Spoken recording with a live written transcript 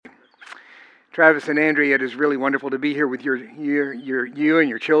Travis and Andrea, it is really wonderful to be here with you and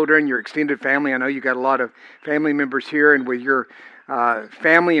your children, your extended family. I know you got a lot of family members here, and with your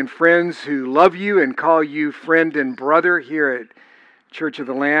family and friends who love you and call you friend and brother here at Church of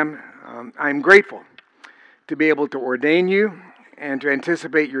the Lamb. I'm grateful to be able to ordain you and to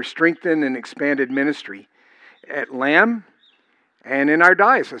anticipate your strengthened and expanded ministry at Lamb and in our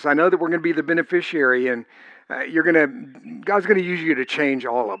diocese. I know that we're going to be the beneficiary, and God's going to use you to change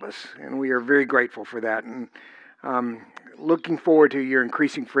all of us, and we are very grateful for that. And looking forward to your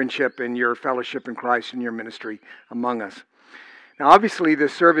increasing friendship and your fellowship in Christ and your ministry among us. Now, obviously,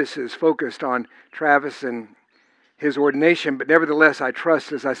 this service is focused on Travis and his ordination, but nevertheless, I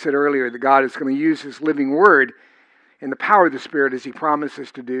trust, as I said earlier, that God is going to use His living Word in the power of the Spirit as He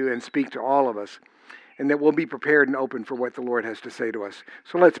promises to do and speak to all of us, and that we'll be prepared and open for what the Lord has to say to us.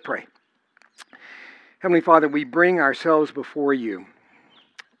 So let's pray. Heavenly Father, we bring ourselves before you,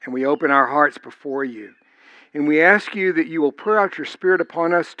 and we open our hearts before you, and we ask you that you will pour out your Spirit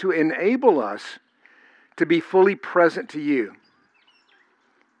upon us to enable us to be fully present to you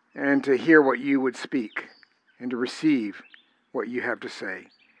and to hear what you would speak and to receive what you have to say.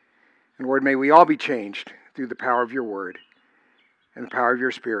 And Lord, may we all be changed through the power of your word and the power of your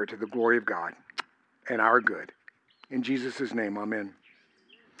Spirit to the glory of God and our good. In Jesus' name, amen.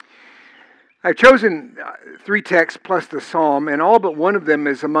 I've chosen 3 texts plus the psalm, and all but one of them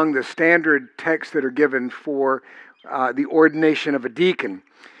is among the standard texts that are given for the ordination of a deacon.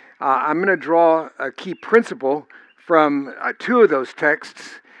 I'm going to draw a key principle from 2 of those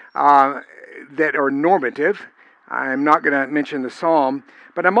texts that are normative. I'm not going to mention the psalm,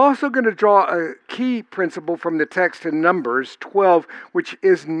 but I'm also going to draw a key principle from the text in Numbers 12, which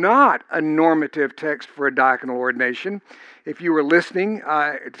is not a normative text for a diaconal ordination. If you were listening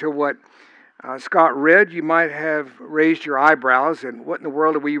to what Scott read, you might have raised your eyebrows, and what in the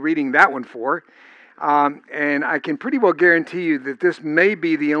world are we reading that one for? And I can pretty well guarantee you that this may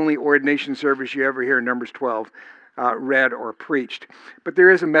be the only ordination service you ever hear in Numbers 12 read or preached. But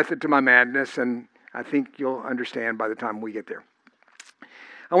there is a method to my madness, and I think you'll understand by the time we get there.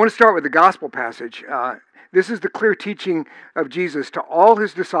 I want to start with the gospel passage. This is the clear teaching of Jesus to all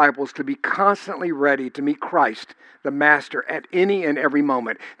his disciples to be constantly ready to meet Christ, the Master, at any and every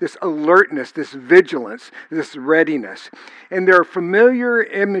moment. This alertness, this vigilance, this readiness. And there are familiar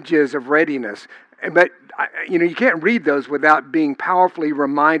images of readiness, but you can't read those without being powerfully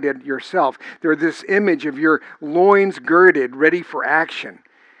reminded yourself. There's this image of your loins girded, ready for action,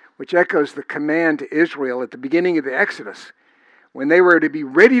 which echoes the command to Israel at the beginning of the Exodus, when they were to be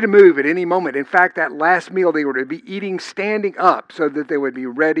ready to move at any moment. In fact, that last meal they were to be eating standing up so that they would be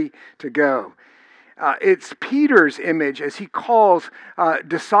ready to go. It's Peter's image as he calls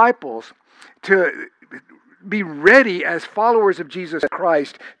disciples to be ready as followers of Jesus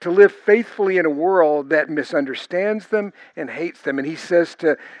Christ to live faithfully in a world that misunderstands them and hates them. And he says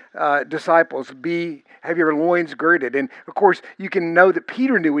to disciples, have your loins girded. And of course, you can know that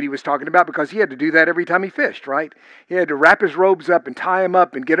Peter knew what he was talking about because he had to do that every time he fished, right? He had to wrap his robes up and tie them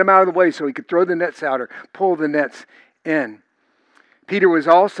up and get them out of the way so he could throw the nets out or pull the nets in. Peter was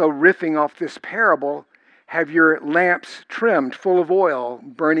also riffing off this parable, have your lamps trimmed, full of oil,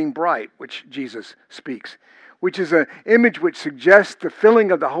 burning bright, which Jesus speaks, which is an image which suggests the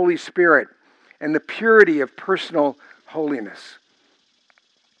filling of the Holy Spirit and the purity of personal holiness.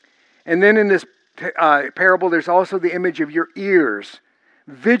 And then in this parable, there's also the image of your ears,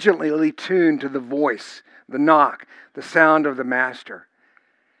 vigilantly tuned to the voice, the knock, the sound of the Master.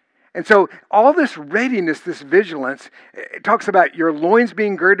 And so all this readiness, this vigilance, it talks about your loins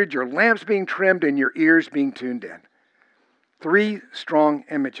being girded, your lamps being trimmed, and your ears being tuned in. 3 strong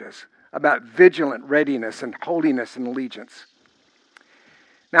images about vigilant readiness and holiness and allegiance.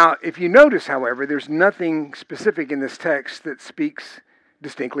 Now, if you notice, however, there's nothing specific in this text that speaks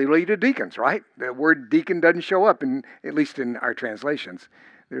distinctly to deacons, right? The word deacon doesn't show up, at least in our translations.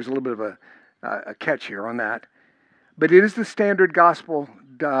 There's a little bit of a catch here on that. But it is the standard gospel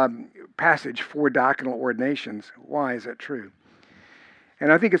passage for diaconal ordinations. Why is that true?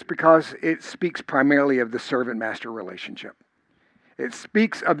 And I think it's because it speaks primarily of the servant-master relationship. It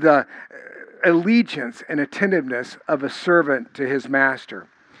speaks of the allegiance and attentiveness of a servant to his master.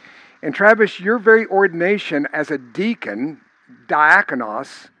 And Travis, your very ordination as a deacon,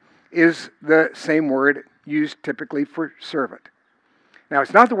 diakonos, is the same word used typically for servant. Now,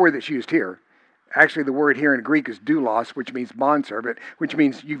 it's not the word that's used here. Actually, the word here in Greek is doulos, which means bondservant, which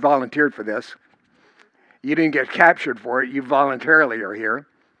means you volunteered for this. You didn't get captured for it. You voluntarily are here.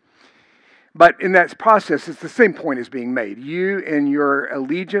 But in that process, it's the same point is being made. You, in your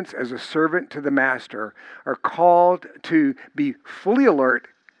allegiance as a servant to the Master, are called to be fully alert,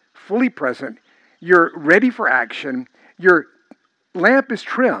 fully present. You're ready for action. Your lamp is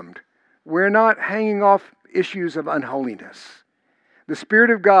trimmed. We're not hanging off issues of unholiness. The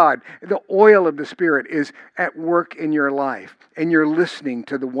Spirit of God, the oil of the Spirit is at work in your life, and you're listening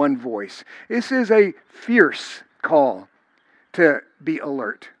to the one voice. This is a fierce call to be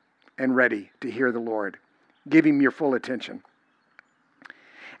alert and ready to hear the Lord. Give Him your full attention.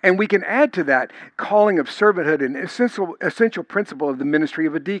 And we can add to that calling of servanthood an essential principle of the ministry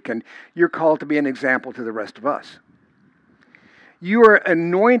of a deacon. You're called to be an example to the rest of us. You are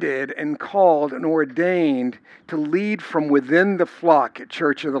anointed and called and ordained to lead from within the flock at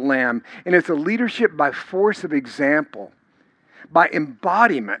Church of the Lamb. And it's a leadership by force of example, by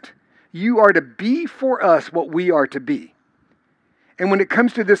embodiment. You are to be for us what we are to be. And when it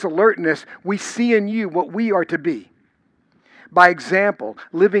comes to this alertness, we see in you what we are to be. By example,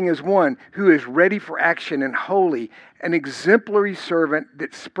 living as one who is ready for action and holy, an exemplary servant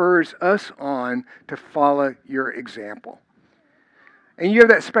that spurs us on to follow your example. And you have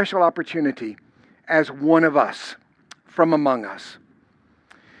that special opportunity as one of us, from among us.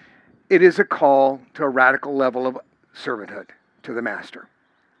 It is a call to a radical level of servanthood to the Master.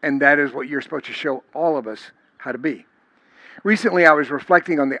 And that is what you're supposed to show all of us how to be. Recently, I was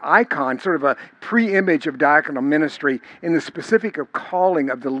reflecting on the icon, sort of a pre-image of diaconal ministry in the specific of calling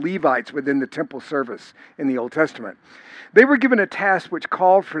of the Levites within the temple service in the Old Testament. They were given a task which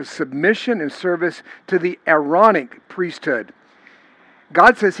called for submission and service to the Aaronic priesthood.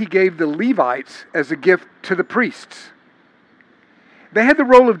 God says He gave the Levites as a gift to the priests. They had the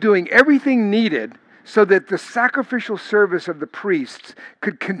role of doing everything needed so that the sacrificial service of the priests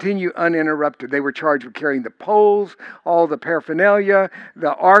could continue uninterrupted. They were charged with carrying the poles, all the paraphernalia,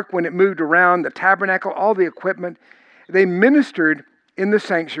 the ark when it moved around, the tabernacle, all the equipment. They ministered in the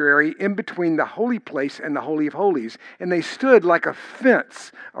sanctuary in between the holy place and the Holy of Holies. And they stood like a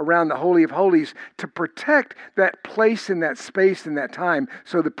fence around the Holy of Holies to protect that place and that space and that time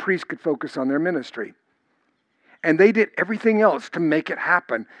so the priests could focus on their ministry. And they did everything else to make it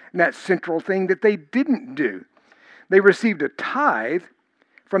happen. And that central thing that they didn't do. They received a tithe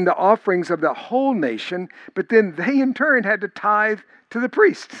from the offerings of the whole nation, but then they in turn had to tithe to the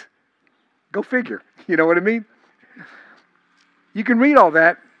priests. Go figure. You know what I mean? You can read all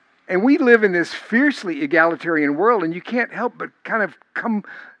that, and we live in this fiercely egalitarian world, and you can't help but kind of come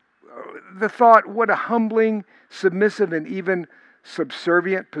the thought, what a humbling, submissive, and even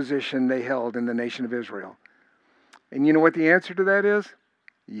subservient position they held in the nation of Israel. And you know what the answer to that is?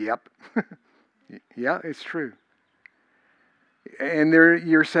 Yep. Yeah, it's true. And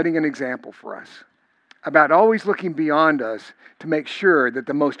you're setting an example for us about always looking beyond us to make sure that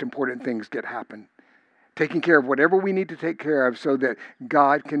the most important things get happen. Taking care of whatever we need to take care of so that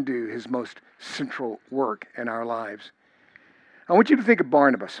God can do His most central work in our lives. I want you to think of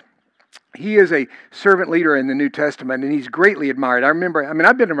Barnabas. He is a servant leader in the New Testament, and he's greatly admired.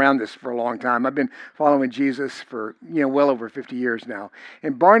 I've been around this for a long time. I've been following Jesus for, well over 50 years now.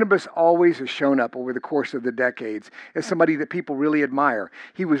 And Barnabas always has shown up over the course of the decades as somebody that people really admire.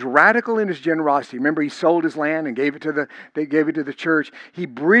 He was radical in his generosity. Remember, he sold his land and gave it to the church. He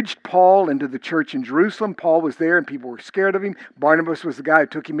bridged Paul into the church in Jerusalem. Paul was there, and people were scared of him. Barnabas was the guy who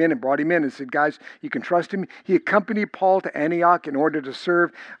took him in and brought him in and said, guys, you can trust him. He accompanied Paul to Antioch in order to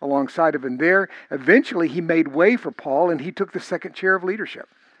serve alongside of him there. Eventually, he made way for Paul, and he took the second chair of leadership.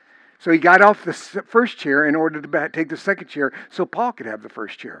 So he got off the first chair in order to take the second chair so Paul could have the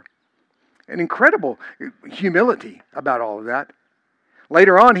first chair. An incredible humility about all of that.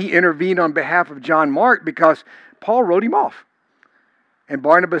 Later on, he intervened on behalf of John Mark because Paul wrote him off. And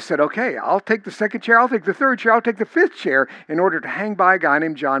Barnabas said, okay, I'll take the second chair, I'll take the third chair, I'll take the fifth chair in order to hang by a guy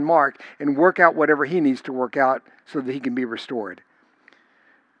named John Mark and work out whatever he needs to work out so that he can be restored.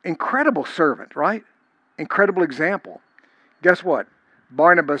 Incredible servant, right? Incredible example. Guess what?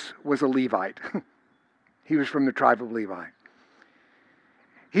 Barnabas was a Levite. He was from the tribe of Levi.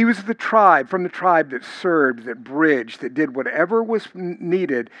 He was from the tribe that served, that bridged, that did whatever was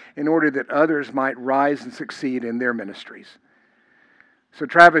needed in order that others might rise and succeed in their ministries. So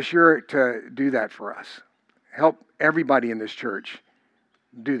Travis, you're to do that for us. Help everybody in this church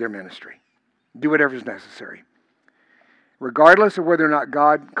do their ministry. Do whatever is necessary. Regardless of whether or not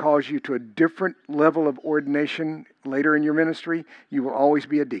God calls you to a different level of ordination later in your ministry, you will always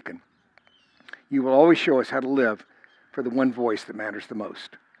be a deacon. You will always show us how to live for the one voice that matters the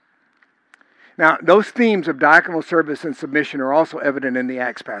most. Now, those themes of diaconal service and submission are also evident in the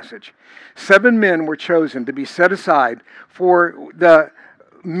Acts passage. 7 men were chosen to be set aside for the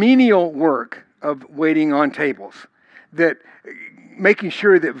menial work of waiting on tables, that making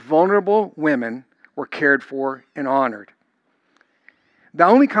sure that vulnerable women were cared for and honored. The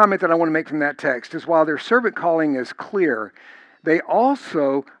only comment that I want to make from that text is while their servant calling is clear, they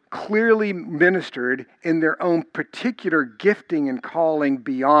also clearly ministered in their own particular gifting and calling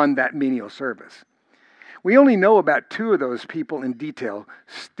beyond that menial service. We only know about two of those people in detail,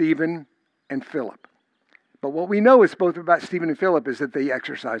 Stephen and Philip. But what we know is both about Stephen and Philip is that they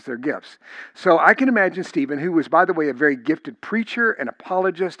exercised their gifts. So I can imagine Stephen, who was, by the way, a very gifted preacher, an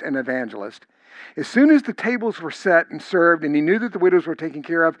apologist, and evangelist. As soon as the tables were set and served and he knew that the widows were taken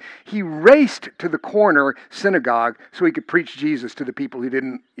care of, he raced to the corner synagogue so he could preach Jesus to the people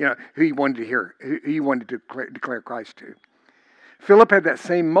who he wanted to hear, who he wanted to declare Christ to. Philip had that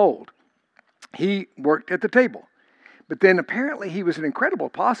same mold. He worked at the table. But then apparently he was an incredible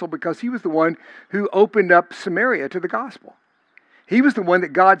apostle because he was the one who opened up Samaria to the gospel. He was the one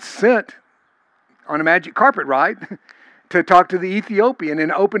that God sent on a magic carpet ride to talk to the Ethiopian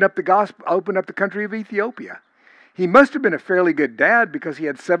and open up the gospel, open up the country of Ethiopia. He must have been a fairly good dad because he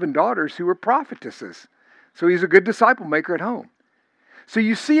had 7 daughters who were prophetesses. So he's a good disciple maker at home. So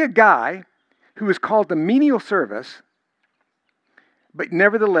you see a guy who is called the menial service, but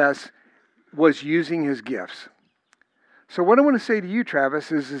nevertheless was using his gifts. So what I want to say to you,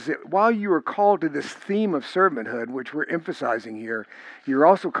 Travis, is that while you are called to this theme of servanthood, which we're emphasizing here, you're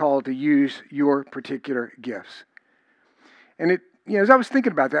also called to use your particular gifts. And as I was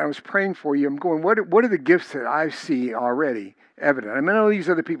thinking about that, I was praying for you. I'm going, what are the gifts that I see already evident? I mean, I know these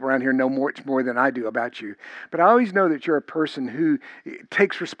other people around here know much more than I do about you, but I always know that you're a person who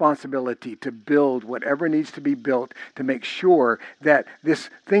takes responsibility to build whatever needs to be built to make sure that this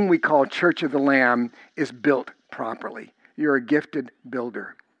thing we call Church of the Lamb is built properly. You're a gifted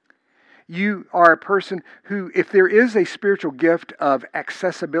builder. You are a person who, if there is a spiritual gift of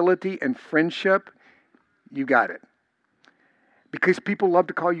accessibility and friendship, you got it. Because people love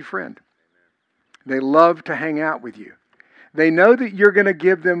to call you friend. They love to hang out with you. They know that you're going to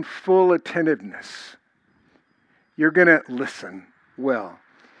give them full attentiveness. You're going to listen well.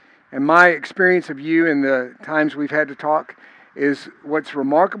 And my experience of you in the times we've had to talk is what's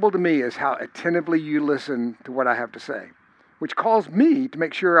remarkable to me is how attentively you listen to what I have to say, which calls me to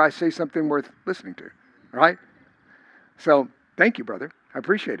make sure I say something worth listening to, right? So thank you, brother. I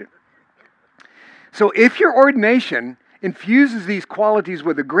appreciate it. So if your ordination infuses these qualities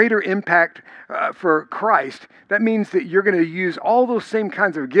with a greater impact for Christ, that means that you're going to use all those same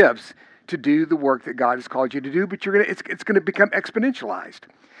kinds of gifts to do the work that God has called you to do, but it's going to become exponentialized.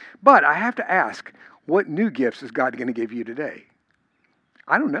 But I have to ask, what new gifts is God going to give you today?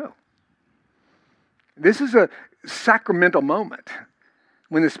 I don't know. This is a sacramental moment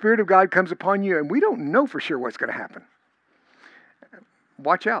when the Spirit of God comes upon you and we don't know for sure what's going to happen.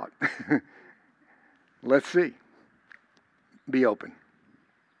 Watch out. Let's see. Be open.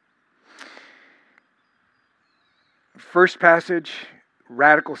 First passage,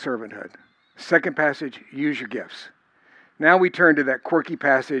 radical servanthood. Second passage, use your gifts. Now we turn to that quirky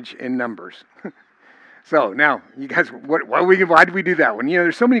passage in Numbers. So now, you guys, why did we do that one?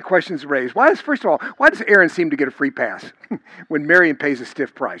 There's so many questions raised. First of all, why does Aaron seem to get a free pass when Miriam pays a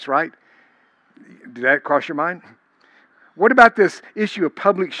stiff price, right? Did that cross your mind? What about this issue of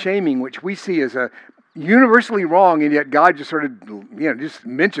public shaming, which we see as a universally wrong, and yet God just sort of, just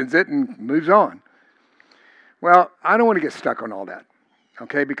mentions it and moves on? Well, I don't want to get stuck on all that,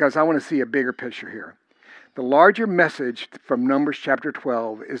 okay, because I want to see a bigger picture here. The larger message from Numbers chapter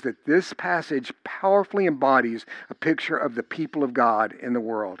 12 is that this passage powerfully embodies a picture of the people of God in the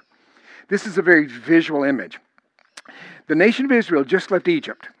world. This is a very visual image. The nation of Israel just left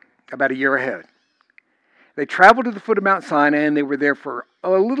Egypt about a year ahead. They traveled to the foot of Mount Sinai, and they were there for a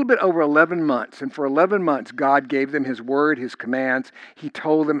little bit over 11 months. And for 11 months, God gave them His word, His commands. He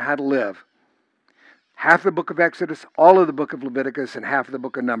told them how to live. Half the book of Exodus, all of the book of Leviticus, and half of the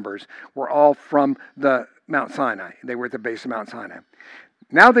book of Numbers were all from the Mount Sinai. They were at the base of Mount Sinai.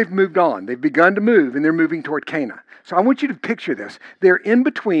 Now they've moved on. They've begun to move, and they're moving toward Canaan. So I want you to picture this. They're in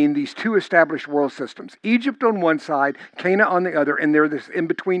between these two established world systems. Egypt on one side, Canaan on the other, and they're this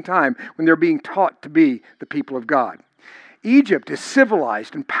in-between time when they're being taught to be the people of God. Egypt is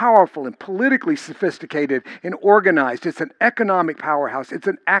civilized and powerful and politically sophisticated and organized. It's an economic powerhouse. It's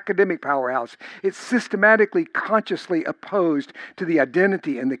an academic powerhouse. It's systematically, consciously opposed to the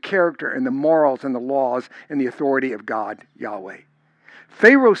identity and the character and the morals and the laws and the authority of God, Yahweh.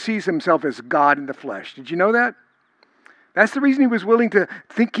 Pharaoh sees himself as God in the flesh. Did you know that? That's the reason he was willing to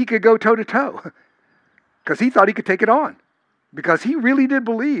think he could go toe-to-toe, because he thought he could take it on. Because he really did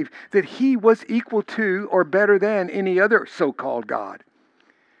believe that he was equal to or better than any other so-called God.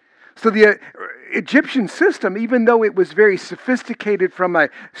 So the Egyptian system, even though it was very sophisticated from a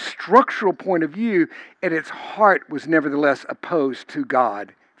structural point of view, at its heart was nevertheless opposed to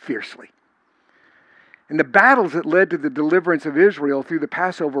God fiercely. And the battles that led to the deliverance of Israel through the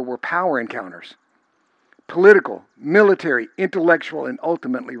Passover were power encounters. Political, military, intellectual, and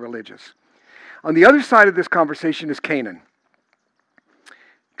ultimately religious. On the other side of this conversation is Canaan.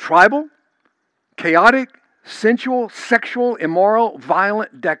 Tribal, chaotic, sensual, sexual, immoral,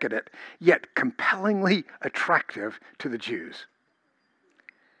 violent, decadent, yet compellingly attractive to the Jews.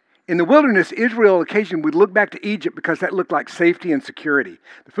 In the wilderness, Israel occasionally would look back to Egypt because that looked like safety and security.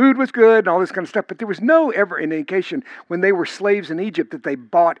 The food was good and all this kind of stuff, but there was no ever indication when they were slaves in Egypt that they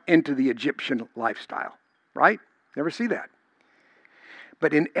bought into the Egyptian lifestyle, right? Never see that.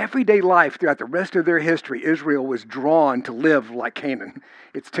 But in everyday life throughout the rest of their history, Israel was drawn to live like Canaan.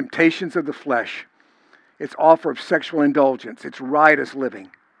 Its temptations of the flesh, its offer of sexual indulgence, its riotous living.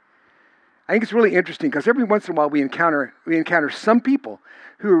 I think it's really interesting because every once in a while we encounter some people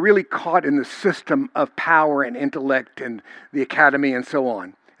who are really caught in the system of power and intellect and the academy and so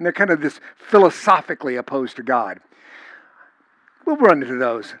on. And they're kind of this philosophically opposed to God. We'll run into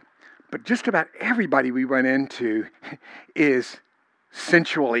those. But just about everybody we run into is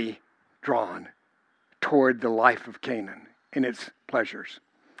sensually drawn toward the life of Canaan and its pleasures.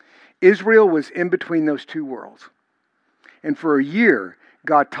 Israel was in between those two worlds. And for a year,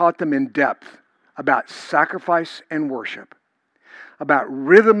 God taught them in depth about sacrifice and worship, about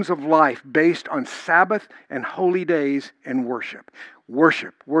rhythms of life based on Sabbath and holy days and worship.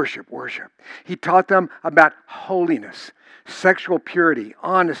 Worship, worship, worship. He taught them about holiness, sexual purity,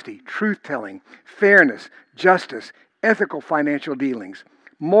 honesty, truth-telling, fairness, justice, ethical financial dealings,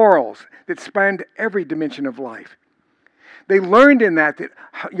 morals that spanned every dimension of life. They learned in that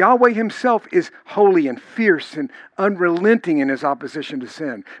Yahweh himself is holy and fierce and unrelenting in his opposition to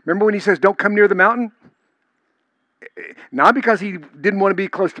sin. Remember when he says, don't come near the mountain? Not because he didn't want to be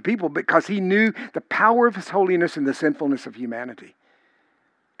close to people, but because he knew the power of his holiness and the sinfulness of humanity.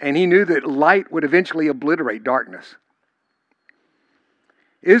 And he knew that light would eventually obliterate darkness.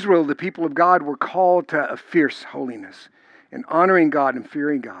 Israel, the people of God, were called to a fierce holiness and honoring God and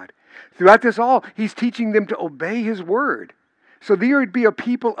fearing God. Throughout this all, he's teaching them to obey his word. So they would be a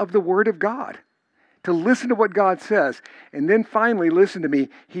people of the word of God, to listen to what God says. And then finally, listen to me,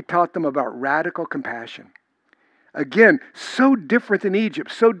 he taught them about radical compassion. Again, so different than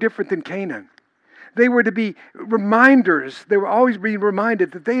Egypt, so different than Canaan. They were to be reminders. They were always being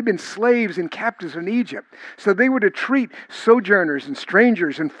reminded that they had been slaves and captives in Egypt. So they were to treat sojourners and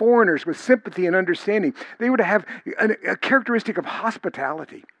strangers and foreigners with sympathy and understanding. They were to have a characteristic of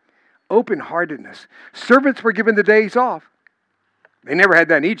hospitality, open-heartedness. Servants were given the days off. They never had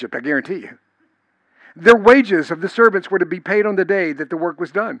that in Egypt, I guarantee you. Their wages of the servants were to be paid on the day that the work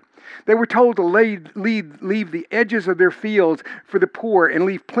was done. They were told to leave the edges of their fields for the poor and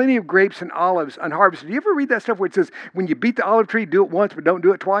leave plenty of grapes and olives unharvested. Do you ever read that stuff where it says, when you beat the olive tree, do it once, but don't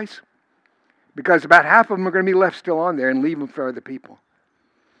do it twice? Because about half of them are going to be left still on there and leave them for other people.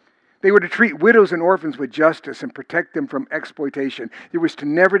 They were to treat widows and orphans with justice and protect them from exploitation. There was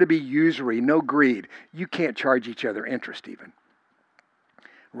never to be usury, no greed. You can't charge each other interest even.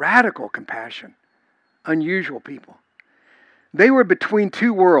 Radical compassion. Unusual people. They were between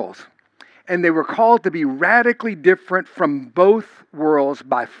two worlds, and they were called to be radically different from both worlds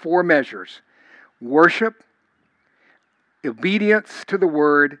by 4 measures: worship, obedience to the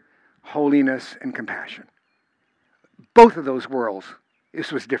word, holiness, and compassion. Both of those worlds,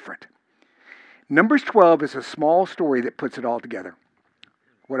 this was different. Numbers 12 is a small story that puts it all together.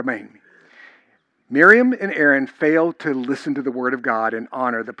 What do I mean? Miriam and Aaron failed to listen to the word of God and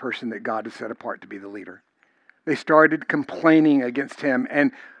honor the person that God had set apart to be the leader. They started complaining against him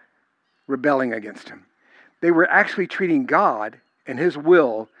and rebelling against him. They were actually treating God and his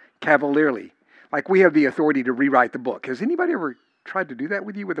will cavalierly, like we have the authority to rewrite the book. Has anybody ever tried to do that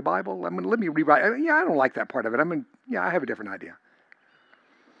with you with the Bible? Let me rewrite. Yeah, I don't like that part of it. I have a different idea.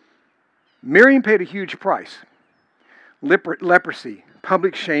 Miriam paid a huge price. Leprosy,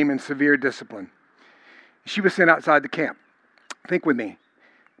 public shame, and severe discipline. She was sent outside the camp. Think with me.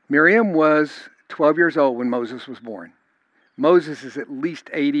 Miriam was 12 years old when Moses was born. Moses is at least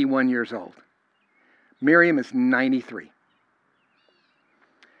 81 years old. Miriam is 93.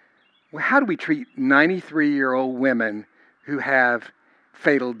 Well, how do we treat 93-year-old women who have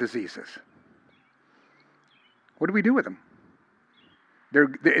fatal diseases? What do we do with them?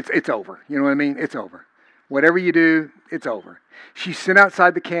 It's over. You know what I mean? It's over. Whatever you do, it's over. She's sent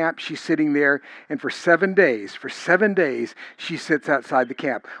outside the camp. She's sitting there. And for 7 days, she sits outside the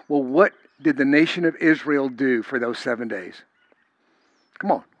camp. Well, what did the nation of Israel do for those 7 days?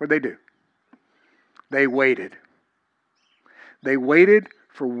 Come on, what'd they do? They waited. They waited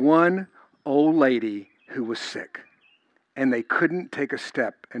for one old lady who was sick, and they couldn't take a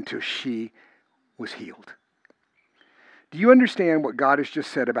step until she was healed. Do you understand what God has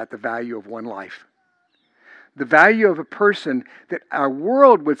just said about the value of one life? The value of a person that our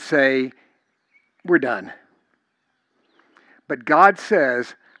world would say, we're done. But God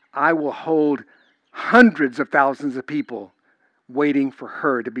says, I will hold hundreds of thousands of people waiting for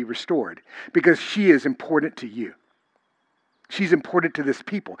her to be restored because she is important to you. She's important to this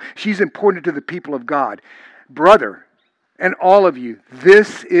people. She's important to the people of God. Brother, and all of you,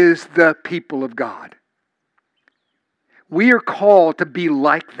 this is the people of God. We are called to be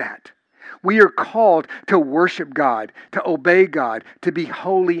like that. We are called to worship God, to obey God, to be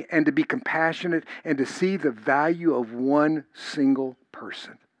holy and to be compassionate and to see the value of one single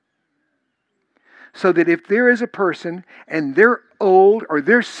person. So that if there is a person and they're old or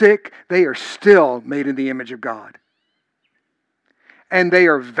they're sick, they are still made in the image of God. And they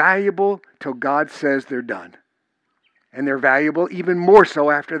are valuable till God says they're done. And they're valuable even more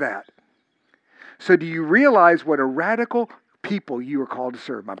so after that. So do you realize what a radical people you are called to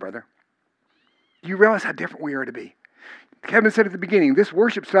serve, my brother? Do you realize how different we are to be? Kevin said at the beginning, this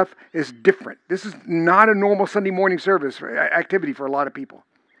worship stuff is different. This is not a normal Sunday morning service activity for a lot of people.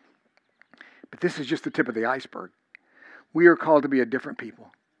 But this is just the tip of the iceberg. We are called to be a different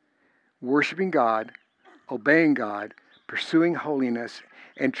people. Worshiping God, obeying God, pursuing holiness,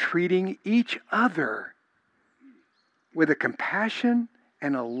 and treating each other with a compassion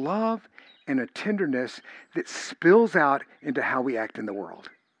and a love and a tenderness that spills out into how we act in the world.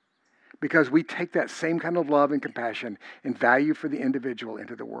 Because we take that same kind of love and compassion and value for the individual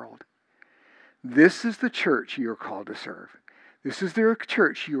into the world. This is the church you are called to serve. This is the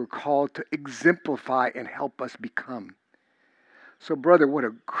church you are called to exemplify and help us become. So, brother, what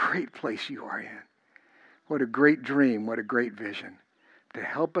a great place you are in. What a great dream, what a great vision to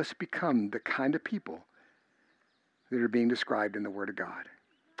help us become the kind of people that are being described in the Word of God.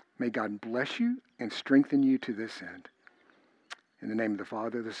 May God bless you and strengthen you to this end. In the name of the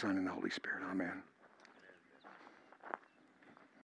Father, the Son, and the Holy Spirit. Amen.